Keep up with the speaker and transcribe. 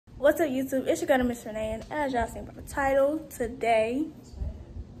What's up, YouTube? It's your girl, Miss Renee, and as y'all seen by the title, today,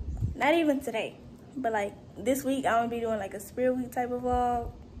 not even today, but like this week, I'm gonna be doing like a spirit week type of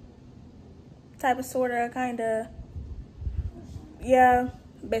vlog, type of, sorta, kinda, yeah,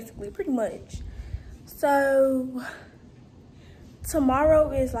 basically, pretty much. So,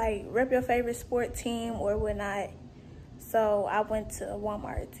 tomorrow is like rep your favorite sport team or whatnot. So, I went to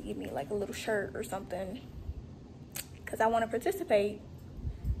Walmart to get me like a little shirt or something because I want to participate.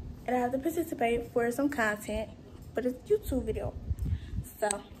 And I have to participate for some content, but it's a YouTube video. So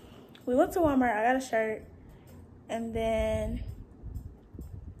we went to Walmart, I got a shirt, and then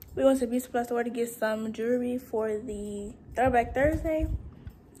we went to Beauty Supply store to get some jewelry for the Throwback Thursday.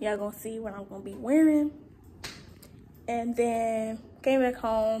 Y'all gonna see what I'm gonna be wearing. And then came back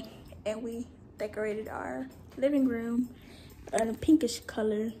home and we decorated our living room in a pinkish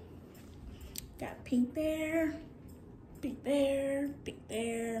color. Got pink there, pink there, pink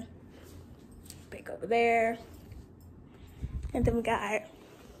there, pink over there. And then we got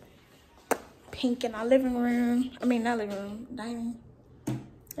pink in our living room. I mean, not living room, dining.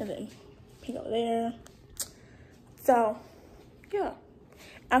 And then pink over there. So, yeah.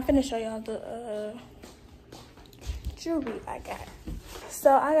 I'm finna show y'all the jewelry I got.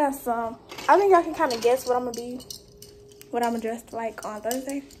 So, I got some, I think y'all can kind of guess what I'm gonna dress like on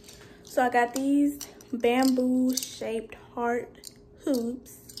Thursday. So, I got these bamboo shaped heart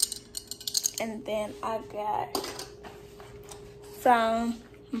hoops, and then I got some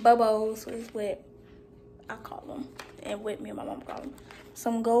bubbles, is what I call them, and what me and my mom call them,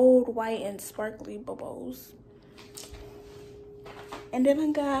 some gold, white, and sparkly bubbles. And then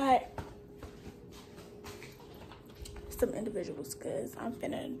I got some individuals because I'm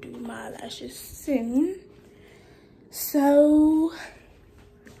finna do my lashes soon. So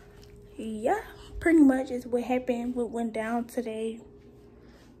yeah, pretty much is what happened, what went down today.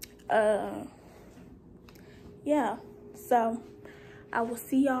 Yeah, so I will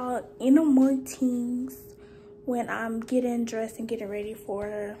see y'all in the mornings when I'm getting dressed and getting ready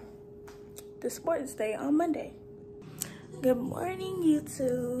for the sports day on Monday. Good morning,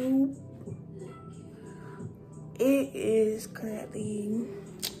 YouTube. It is currently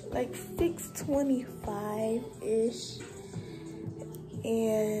like 6:25-ish,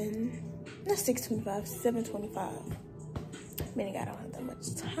 and not 6:25, 7:25. Meaning I don't have that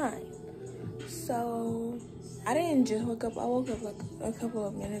much time. So I didn't just wake up. I woke up like a couple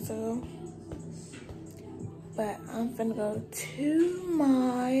of minutes ago. But I'm finna go to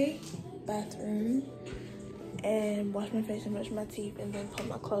my bathroom and wash my face and brush my teeth and then put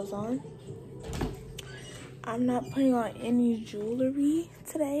my clothes on. I'm not putting on any jewelry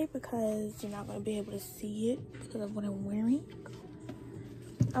today because you're not gonna be able to see it because of what I'm wearing.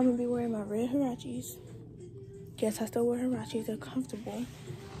 I'm gonna be wearing my red Hirachis. Yes, I still wear Hirachis, they're comfortable.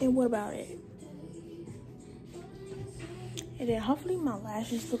 And what about it? And then hopefully my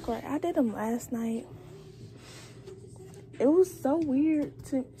lashes look right. I did them last night. It was so weird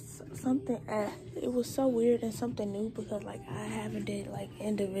to it was so weird and something new because like I haven't did like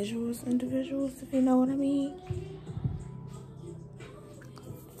individuals, if you know what I mean.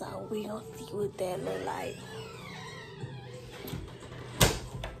 So we gonna see what that look like.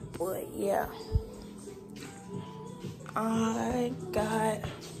 But yeah, I got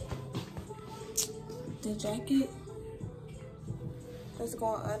the jacket that's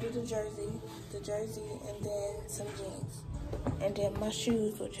going under the jersey, and then some jeans, and then my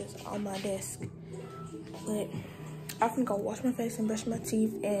shoes, which is on my desk. But I'm gonna go wash my face and brush my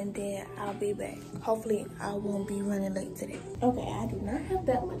teeth, and then I'll be back. Hopefully, I won't be running late today. Okay, I do not have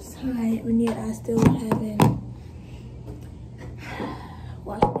that much time, and yet I still haven't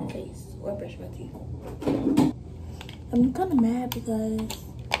washed my face or brushed my teeth. I'm kind of mad because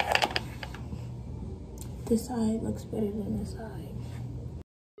this side looks better than this side.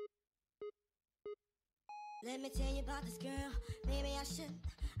 Let me tell you about this girl. Maybe I should.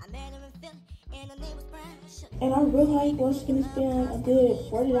 I met her in Philly, and her name was Brian. And I really like what's gonna spend a good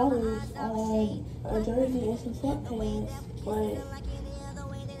 $40 on a jersey and some sweatpants, but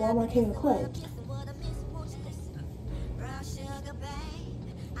Walmart came in clutch.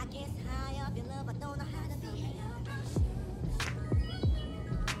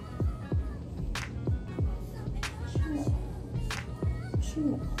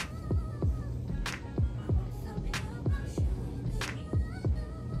 Sure.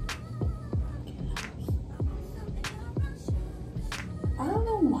 I don't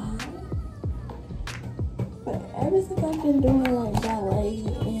know why, but ever since I've been doing like ballet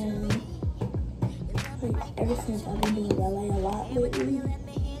and like ever since I've been doing ballet a lot lately,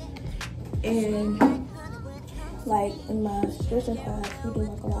 and like in my stretching class, we do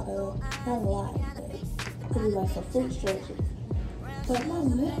like a lot of, not a lot, but we do like some foot stretches. But my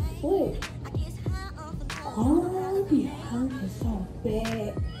left foot, oh, be hurting so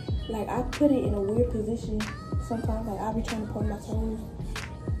bad. Like I put it in a weird position sometimes. Like I be trying to point my toes,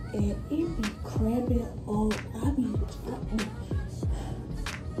 and it be cramping up.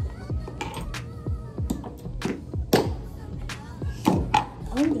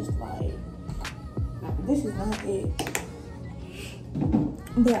 I'm just like, this is not it.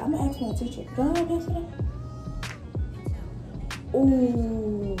 But I'm gonna ask my teacher. Do I have dance today?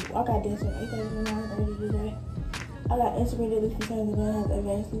 Ooh, I got dance at 8:30 and 9:30 today. I got intermediate listening turns and then I have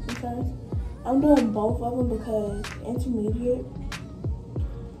advanced listening turns. I'm doing both of them because intermediate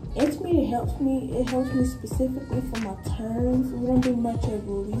helps me. It helps me specifically for my turns. We don't do much of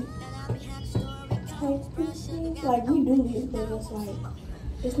leap type things. Like we do leap, but it's like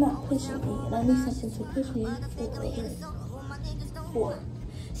it's not pushing me, and I need something to push me for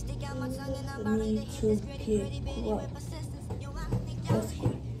me to get growth. That's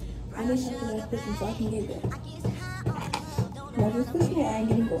it. I need something that pushes me so I can get there. Now if it's pushing me, I ain't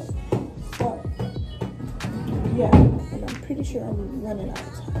getting growth. So yeah, and I'm pretty sure I'm running out of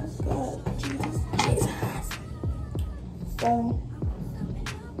time. God, Jesus. So,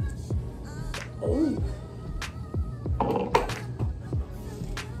 ooh.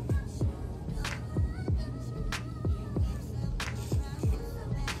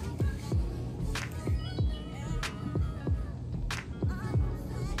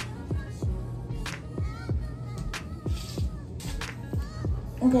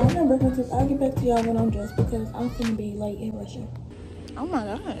 Okay, I'm gonna break my tip. I'll get back to y'all when I'm dressed because I'm finna be late in rushing. Oh my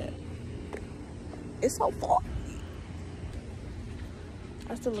god. It's so far.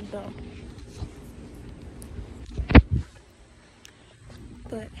 I still look dumb.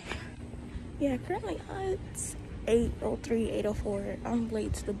 But yeah, currently it's 8:03, 8:04. I'm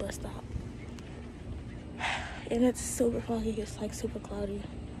late to the bus stop. And it's super foggy. It's like super cloudy.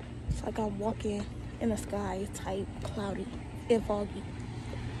 It's like I'm walking in the sky type cloudy and foggy.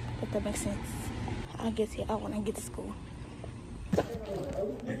 If that makes sense. I'll get to y'all when I get to school.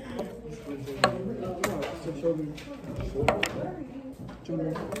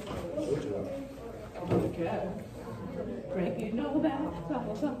 Frank, you know that?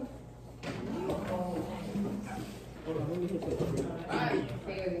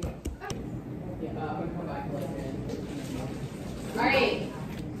 All right.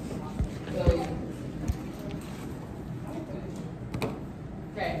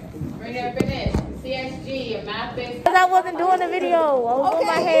 Okay, bring up finish. CSG, math-based. Because I wasn't doing the video. I was doing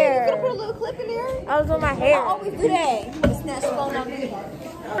my hair. You gonna put a little clip in there? I was doing my hair. I always do that. You just snatch the phone off me.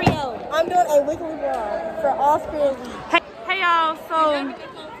 I'm doing a weekly vlog for all Spirit Week. Hey y'all, so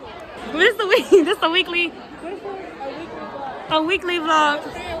this is the weekly vlog.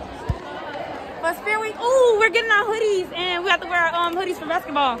 But Spirit Week, ooh, we're getting our hoodies and we have to wear hoodies for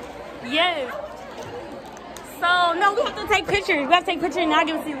basketball. Yes. So no, we have to take pictures. We have to take pictures and I'll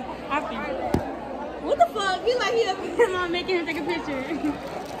give it to you after. What the fuck? He like Come on, making him take a picture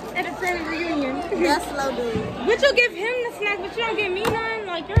at the family reunion. That's slow, dude. But you give him the snack, but you don't give me none.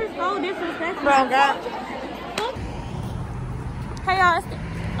 Like you're so disrespectful. Bro, God. Hey y'all,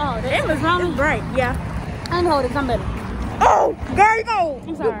 it was wrong. Right, yeah. I know it. I'm better. Oh, girl, you go.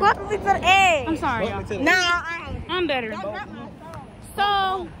 I'm sorry. You bumped me to the edge. I'm sorry, y'all. Nah, I'm better.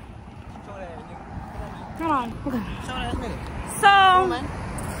 So, come on. Okay. So,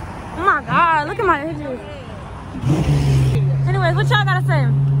 oh my God, look at my edges. Anyways, what y'all gotta say?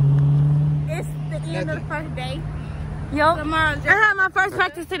 it's the end of the first day. Yo, Tomorrow, I had my first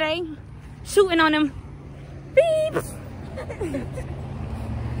practice today, shooting on them beeps.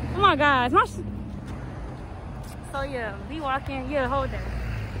 Oh my God, so yeah, be walking, yeah, hold that.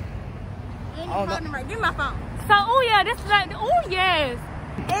 Give me my phone. So, oh yeah, this is like, oh yes.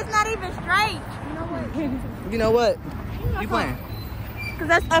 It's not even straight. You know what? You playing? Because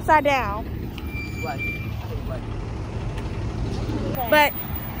that's upside down. But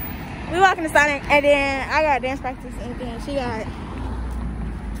we walking to Sonic, and then I got dance practice, and then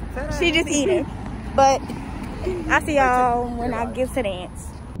she just eating. But I'll see y'all when I get to dance.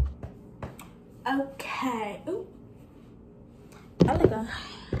 Okay. Ooh. I look a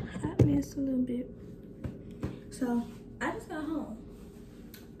hot mess a little bit. So I just got home.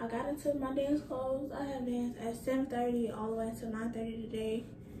 I got into my dance clothes. I have dance at 7:30 all the way until 9:30 today.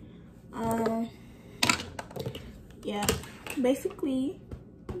 Yeah, basically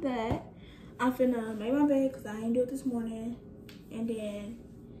that. I'm finna make my bed because I didn't do it this morning, and then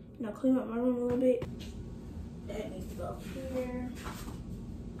clean up my room a little bit. That needs to go here.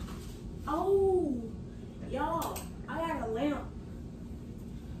 Oh, y'all, I got a lamp.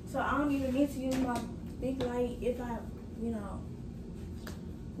 So I don't even need to use my big light if I, you know,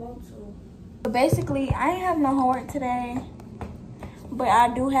 want to. But basically, I ain't have no homework today. But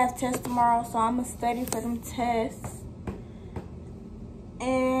I do have tests tomorrow, so I'm gonna study for them tests.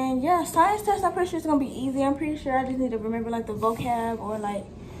 And yeah, science test, I'm pretty sure it's gonna be easy. I'm pretty sure I just need to remember like the vocab or like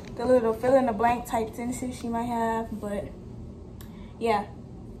the little fill in the blank type sentences she might have. But yeah,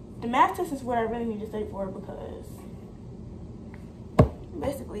 the math test is what I really need to study for, because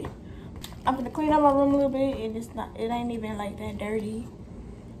basically I'm gonna clean up my room a little bit, and it ain't even like that dirty.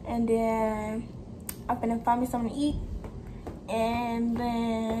 And then I'm gonna find me something to eat, and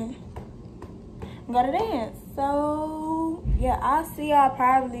then I'm gonna dance. So yeah, I'll see y'all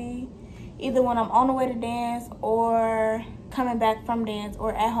probably either when I'm on the way to dance or coming back from dance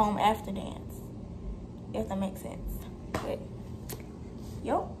or at home after dance, if that makes sense. But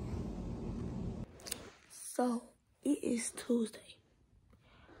yo, so it is Tuesday.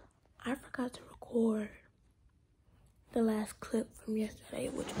 I forgot to record the last clip from yesterday,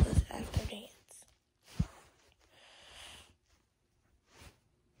 which was after dance.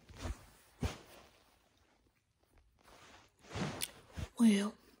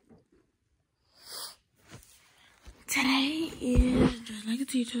 Well, today is just like a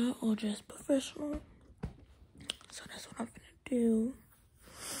teacher or just professional. So that's what I'm gonna do.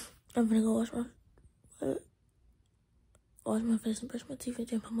 I'm gonna go wash my face and brush my teeth and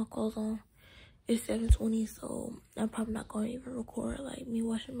then put my clothes on. It's 7:20, so I'm probably not going to even record like me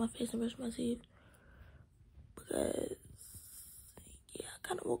washing my face and brushing my teeth, because yeah, I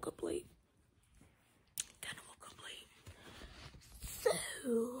kind of woke up late.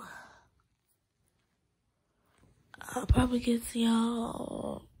 So I'll probably get to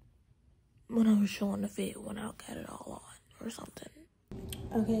y'all when I'm showing the fit, when I got it all on or something.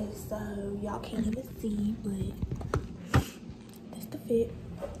 Okay, so y'all can't even see, but that's the fit.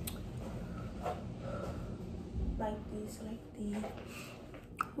 Like this,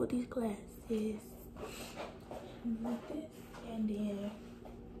 with these glasses, like this, and then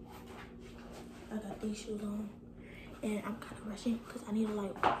I got these shoes on, and I'm kind of rushing because I need to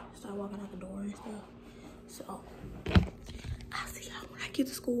like start walking out the door and stuff. So I'll see y'all when I get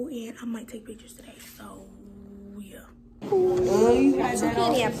to school, and I might take pictures today. So yeah. You got two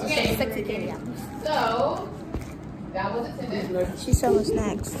candy apples, sexy candy apples. So, that was attended. She's selling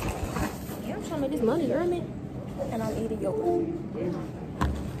snacks, Yeah, I'm trying to make this money, you hear me? and I'm eating yogurt.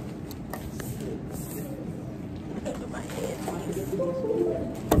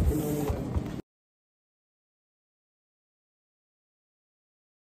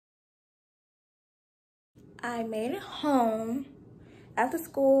 I made it home after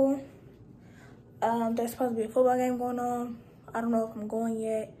school. There's supposed to be a football game going on. I don't know if I'm going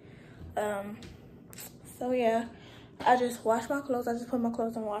yet. So yeah, I just washed my clothes. I just put my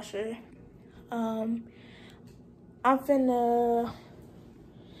clothes in the washer. I'm finna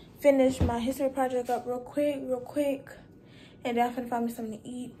finish my history project up real quick, and then I'm finna find me something to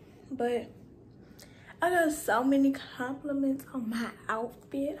eat. But I got so many compliments on my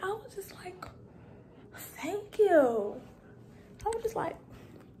outfit. I was just like, thank you. I was just like,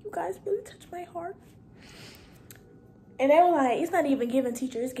 you guys really touched my heart. And they were like, it's not even giving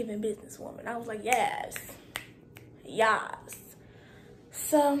teacher, it's giving businesswoman. I was like, yes.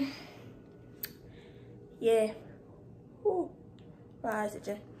 So yeah. Ooh, my eyes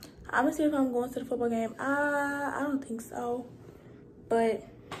itching. I'm gonna see if I'm going to the football game. I don't think so, but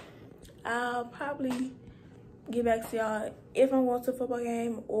I'll probably get back to y'all if I'm going to the football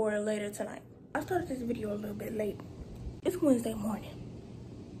game or later tonight. I started this video a little bit late. It's Wednesday morning.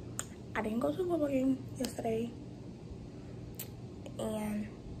 I didn't go to the football game yesterday, and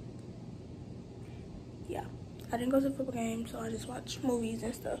yeah, I didn't go to the football game, so I just watched movies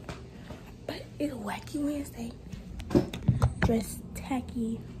and stuff. But it's Wacky Wednesday. Dress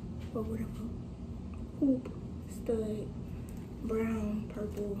tacky or whatever. Hoop, stud, brown,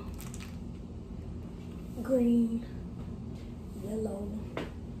 purple, green, yellow,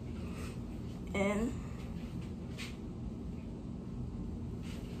 and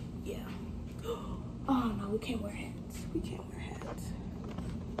yeah. Oh no, we can't wear hats. We can't wear hats.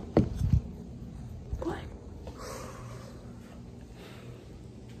 What?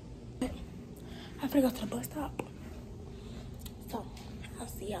 I gotta go to the bus stop. So I'll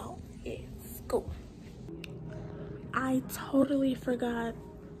see y'all at school. I totally forgot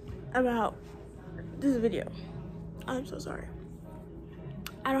about this video. I'm so sorry.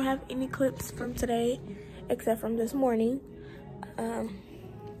 I don't have any clips from today except from this morning.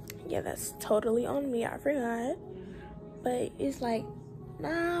 Yeah, that's totally on me. I forgot. But it's like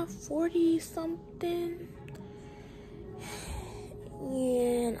 9:40 something.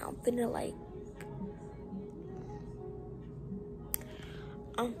 and I'm finna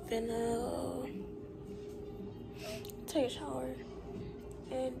take a shower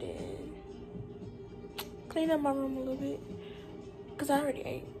and then clean up my room a little bit because I already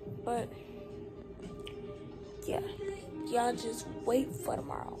ate. But yeah, y'all just wait for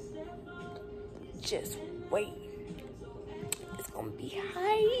tomorrow. Just wait. It's gonna be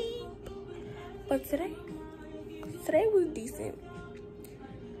hype. But today was decent.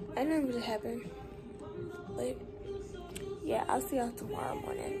 I didn't really happen. But yeah, I'll see y'all tomorrow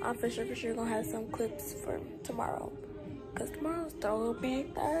morning. I'm for sure gonna have some clips for tomorrow. Cause tomorrow's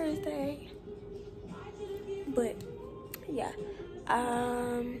Throwback Thursday. But yeah.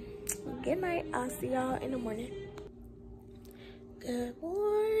 Good night. I'll see y'all in the morning. Good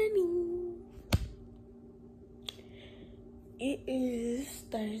morning. It is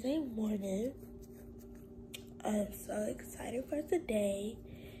Thursday morning. I'm so excited for today.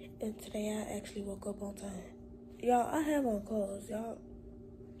 And today I actually woke up on time. Y'all, I have on clothes, y'all.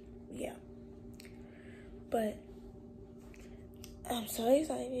 Yeah. But I'm so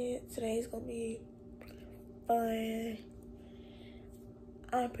excited. Today's gonna be fun.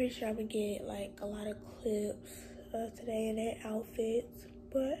 I'm pretty sure I'm gonna get like a lot of clips of today in their outfits.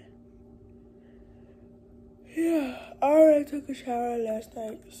 But yeah, I already took a shower last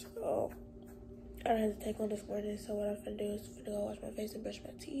night, so I don't have to take one this morning. So what I'm finna do is go wash my face and brush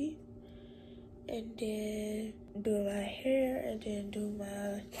my teeth, and then do my hair, and then do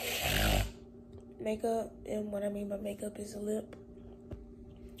my makeup. And what I mean by makeup is a lip.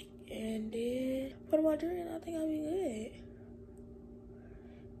 And then put on my jewelry, and I think I'll be good.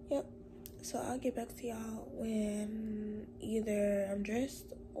 Yep. So I'll get back to y'all when either I'm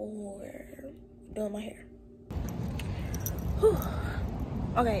dressed or doing my hair. Whew.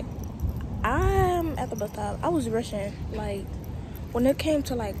 Okay. I'm at the bus stop. I was rushing. Like, when it came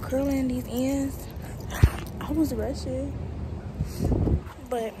to like curling these ends, I was rushing.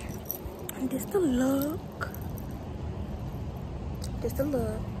 But just the look. Just the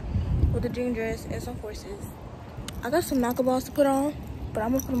look. With a jean dress and some forces. I got some knuckleballs to put on, but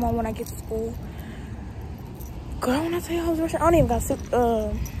I'm gonna put them on when I get to school. Girl, when I tell you I was rushing, I don't even got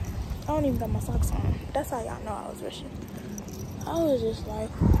my socks on. That's how y'all know I was rushing. I was just like,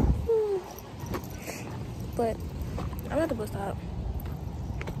 whew. But I'm at the bus stop.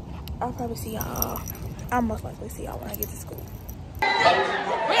 I'll probably see y'all. I'll most likely see y'all when I get to school. We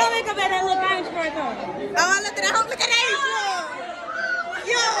don't make up at that little bounce right there. Oh, I looked at that. Look at that.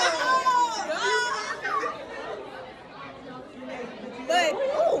 Yo. But,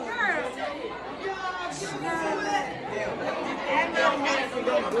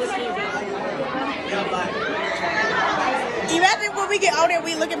 imagine when we get older and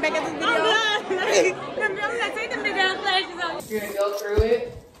we looking back at this video. You're gonna go through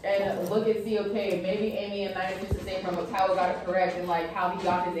it and look and see, okay, maybe Amy and I just the same from how got it correct and like how he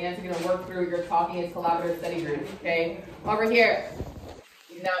got his answer. Gonna work through your talking his collaborative study group, okay? Over here.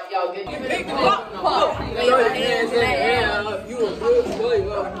 Now, y'all good? Throw your hands in the air. You a good boy.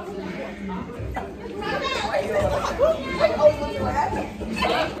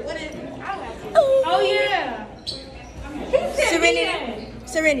 Oh yeah.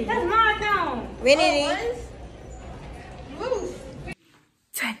 Serenity. That's mine now. Serenity.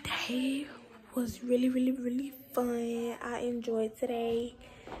 Today was really fun. I enjoyed today.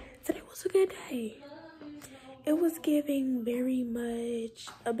 Today was a good day. It was giving very much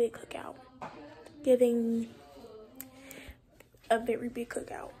a big cookout. Giving a very big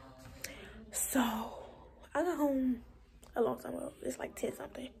cookout. So, I got home a long time ago. It's like 10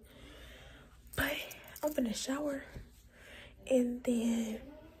 something. But I'm gonna shower and then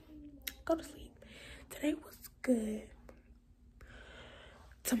go to sleep. Today was good.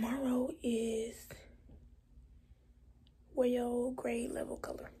 Tomorrow is wear your grade level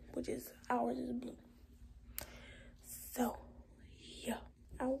color, which is ours is blue. So, yeah,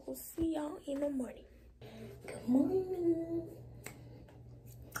 I will see y'all in the morning. Good morning.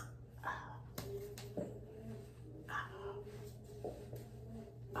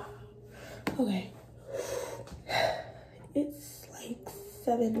 Okay. It's like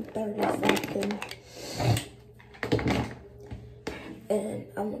 7:30 something. And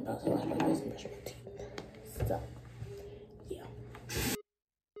I'm about to wash my face and brush my teeth. So, yeah.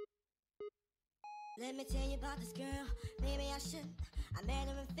 Let me tell you about this girl, maybe I shouldn't. I met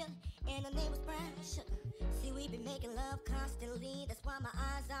her in Philly, and her name was Brian Sugar. See, we been making love constantly, that's why my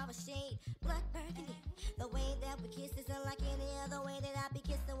eyes are a shade blood burgundy. The way that we kiss is unlike any other way that I be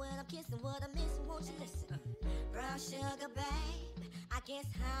kissing when I'm kissing what I'm missing, won't you listen? Brown sugar, babe, I guess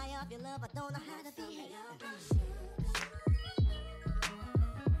high off your love, I don't know how to behave.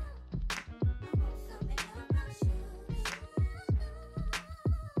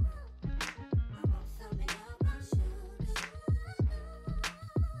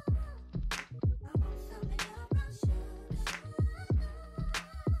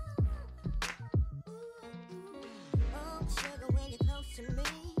 want sugar when you're close to me.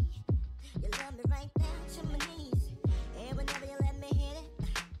 You love me right down to my knees. And whenever you let me hit it,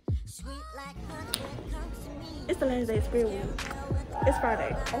 sweet like honey when it comes to me. It's the last day of Spirit Week. It's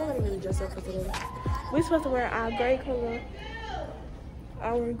Friday. I'm not even dress up for today. We're supposed to wear our gray color,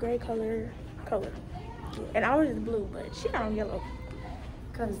 and ours is blue, but she got on yellow.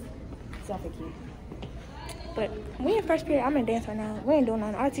 Cause something cute. But we in first period. I'm in dance right now. We ain't doing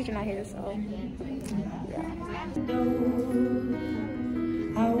nothing. Our teacher not here, so yeah.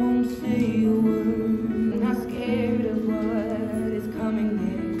 I won't say a word. I'm not scared of what is coming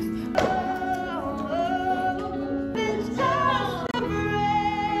next. It's just a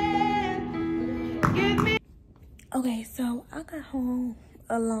friend. Give me. Okay, so I got home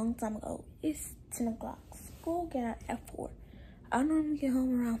a long time ago. It's 10 o'clock. School get out at 4. I normally get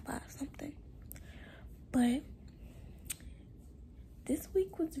home around 5 something. But this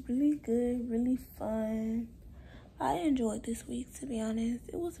week was really good, really fun. I enjoyed this week, to be honest.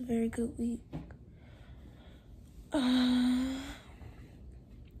 It was a very good week. I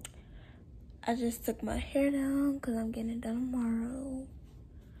just took my hair down because I'm getting it done tomorrow.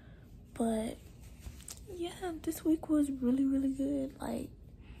 But yeah, this week was really, really good. Like,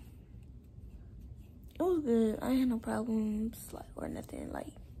 it was good. I ain't had no problems, like, or nothing.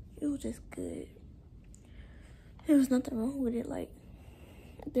 Like, it was just good. There was nothing wrong with it. Like,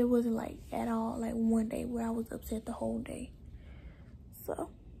 there wasn't, like, at all, like, one day where I was upset the whole day.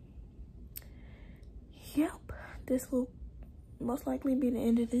 So, yep. This will most likely be the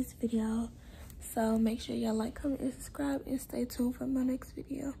end of this video. So, make sure y'all like, comment, and subscribe, and stay tuned for my next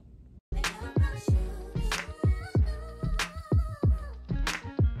video. Baby, I want you.